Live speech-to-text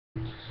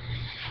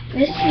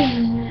This is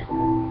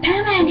Pam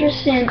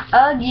Anderson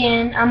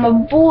again. I'm a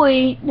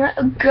boy, not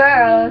a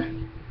girl.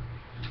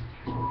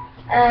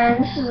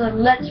 And this is a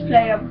Let's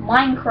Play of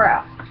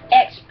Minecraft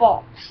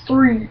Xbox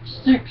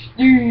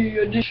 360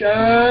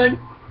 edition.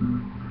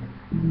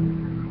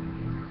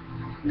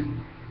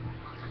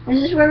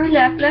 This is where we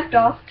left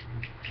off.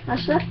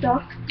 Last left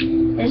off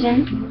is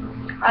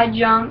in I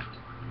jumped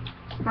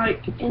right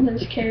into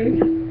this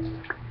cave.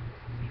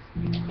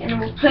 And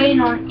we're playing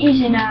on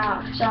easy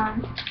now, so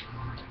I'm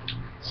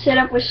set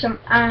up with some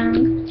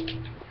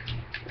iron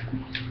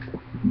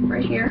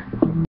right here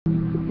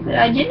that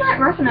I did not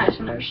recognize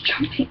when I was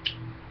jumping.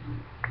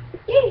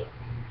 Yay!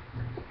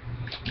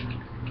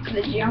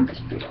 The jump is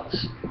pretty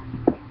awesome.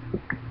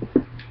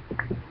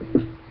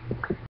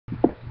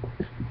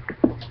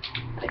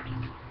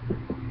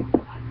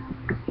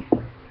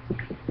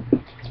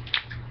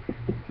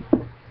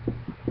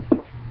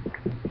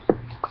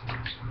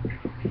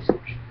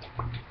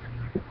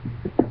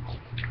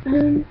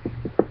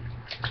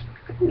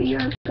 We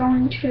are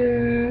going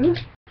to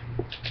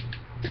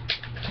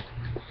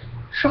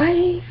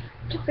try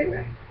to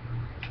figure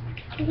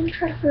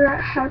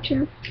out how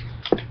to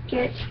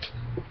get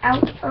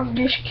out of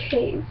this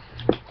cave.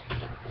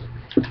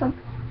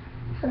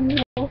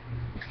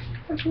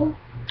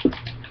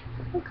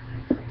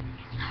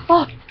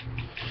 Oh!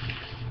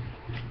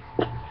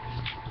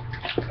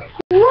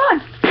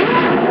 Run!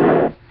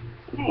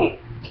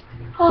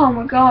 Oh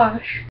my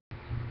gosh!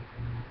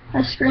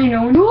 That screen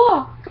going.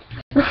 Whoa!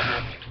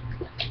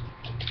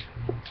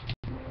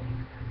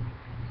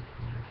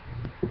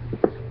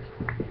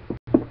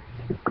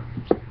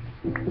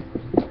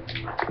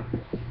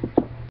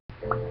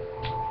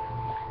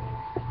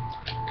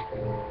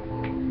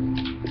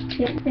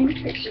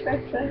 Didn't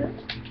expect that.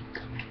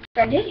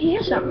 I did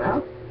hear something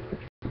though.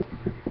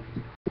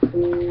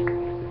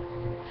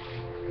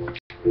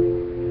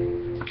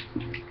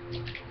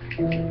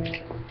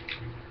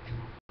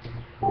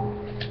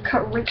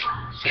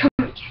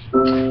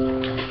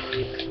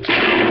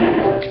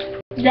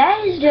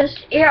 That is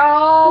just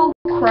oh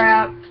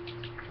crap.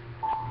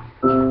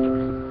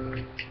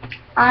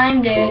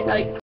 I'm dead,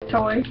 like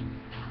totally.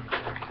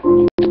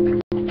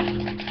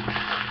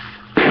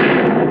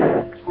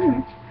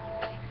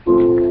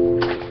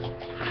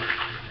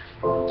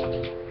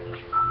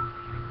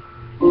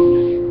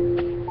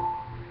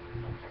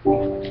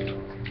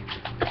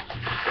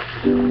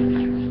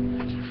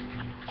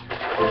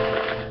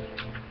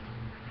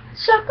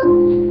 Sucker.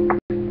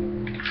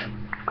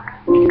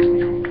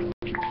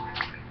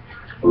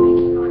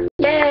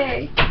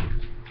 Yay!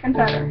 And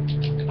better.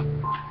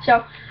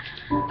 So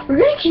we're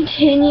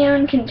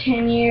gonna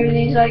continue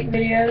these like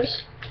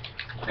videos,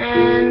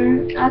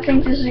 and I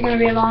think this is gonna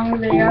be a long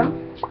video.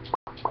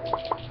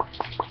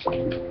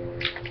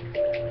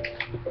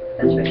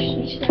 That's what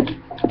she said.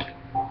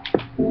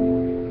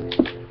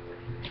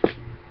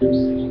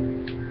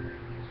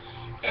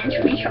 And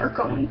we are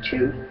going to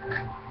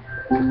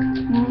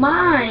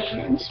mine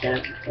instead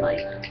of like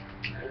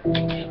I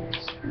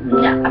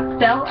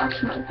fell out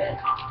of my bed.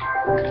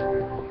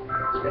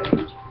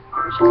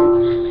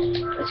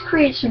 Let's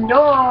create some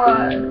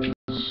doors.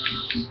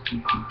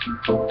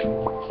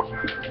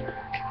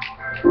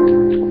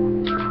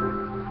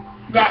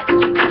 That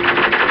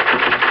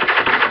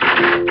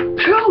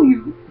kill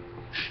you.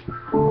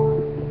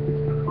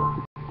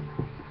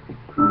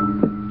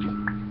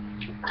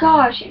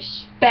 Gosh, you're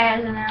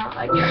spazzing out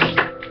like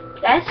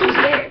that's just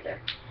there.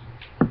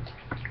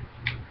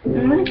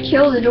 I'm gonna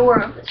kill the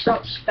door if it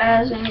starts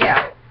spazzing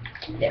out.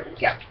 There we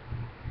go.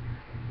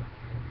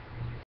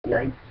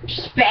 Like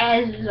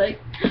spazzes like.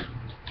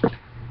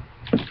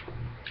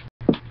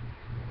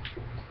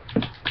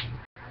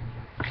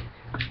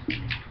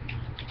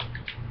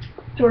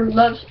 Door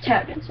loves to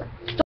tap dance.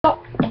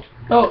 Stop.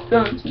 Oh,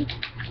 done.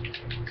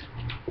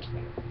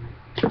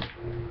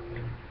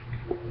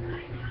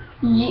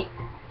 Yeah.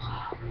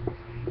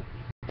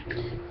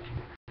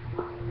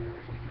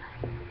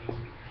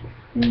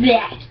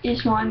 That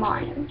is my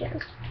mind, I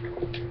guess.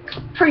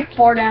 Pretty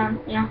far down,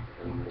 you know.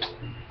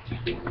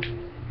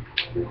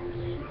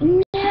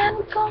 Now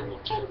we're gonna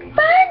get a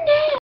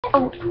furnace.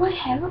 Oh, do I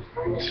have a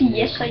furnace?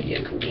 Yes, I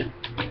do.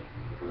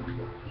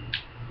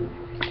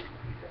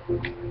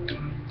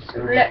 So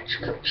let's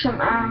cook some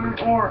iron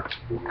ore.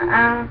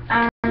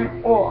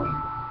 Iron ore.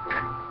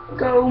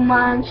 Go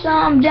mine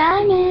some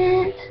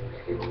diamonds.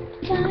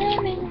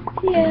 Diamonds,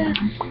 yeah.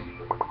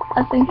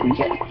 I think we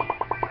get it.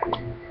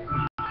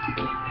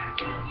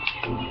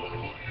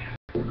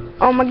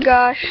 Oh my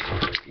gosh.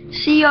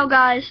 See y'all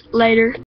guys later.